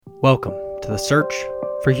Welcome to the Search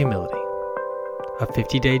for Humility, a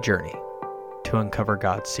 50-day journey to uncover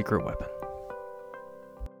God's secret weapon.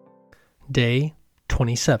 Day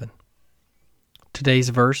 27. Today's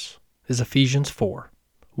verse is Ephesians 4,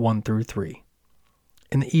 1-3.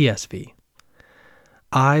 In the ESV,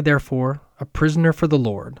 I, therefore, a prisoner for the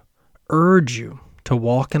Lord, urge you to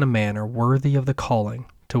walk in a manner worthy of the calling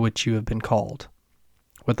to which you have been called,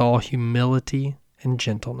 with all humility and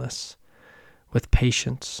gentleness, with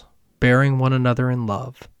patience, bearing one another in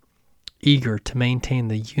love, eager to maintain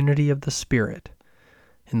the unity of the Spirit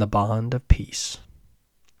in the bond of peace.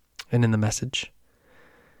 And in the message,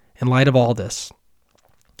 in light of all this,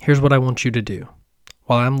 here's what I want you to do.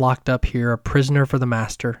 While I'm locked up here, a prisoner for the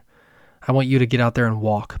Master, I want you to get out there and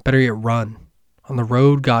walk, better yet run, on the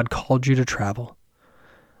road God called you to travel.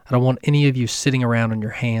 I don't want any of you sitting around on your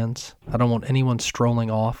hands. I don't want anyone strolling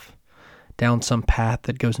off down some path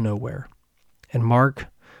that goes nowhere. And mark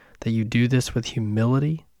that you do this with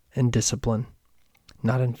humility and discipline,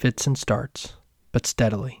 not in fits and starts, but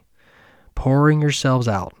steadily, pouring yourselves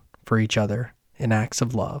out for each other in acts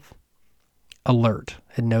of love, alert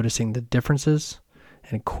at noticing the differences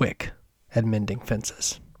and quick at mending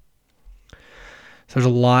fences. So there's a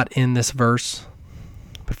lot in this verse,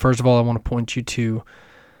 but first of all, I want to point you to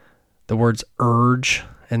the words urge,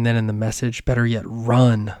 and then in the message, better yet,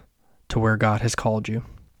 run to where God has called you.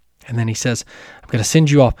 And then he says, I'm going to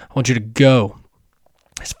send you off. I want you to go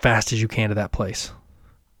as fast as you can to that place.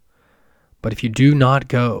 But if you do not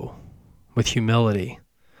go with humility,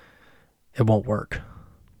 it won't work.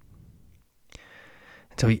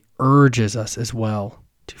 And so he urges us as well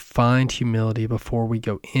to find humility before we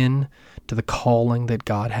go in to the calling that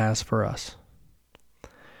God has for us.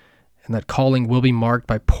 And that calling will be marked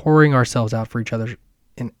by pouring ourselves out for each other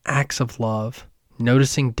in acts of love,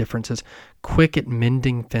 noticing differences, quick at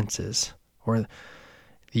mending fences, or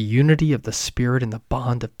the unity of the Spirit in the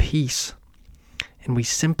bond of peace. And we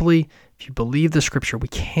simply, if you believe the Scripture, we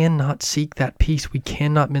cannot seek that peace. We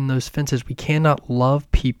cannot mend those fences. We cannot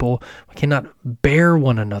love people. We cannot bear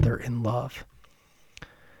one another in love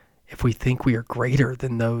if we think we are greater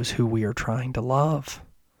than those who we are trying to love.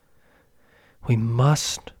 We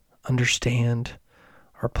must understand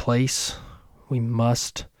our place. We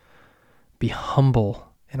must be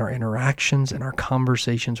humble in our interactions and our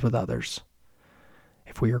conversations with others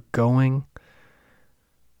if we are going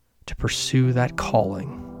to pursue that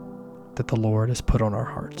calling that the Lord has put on our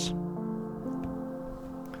hearts.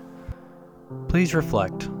 Please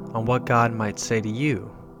reflect on what God might say to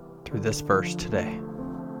you through this verse today.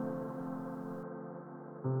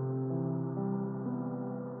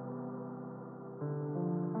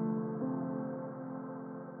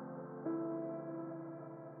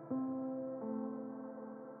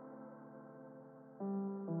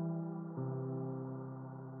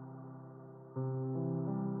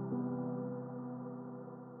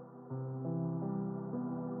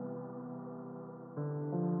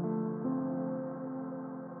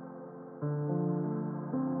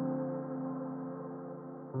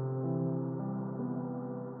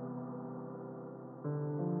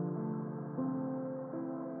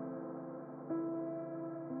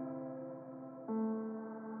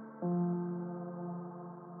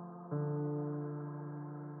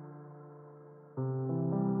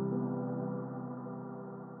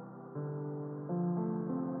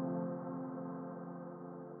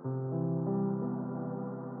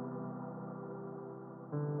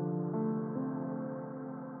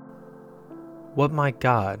 What might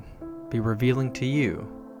God be revealing to you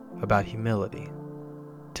about humility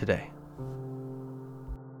today?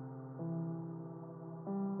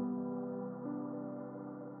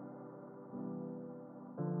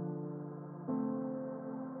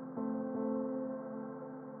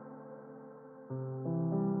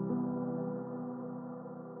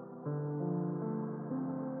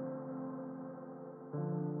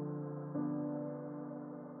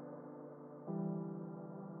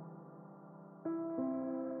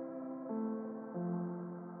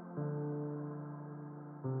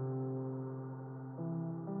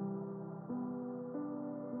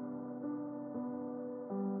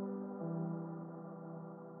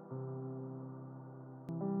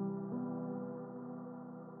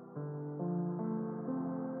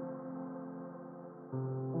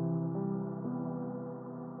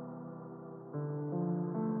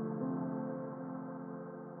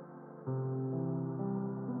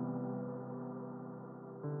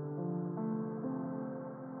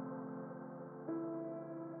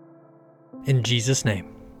 In Jesus'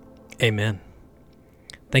 name, amen.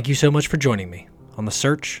 Thank you so much for joining me on the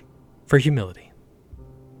search for humility.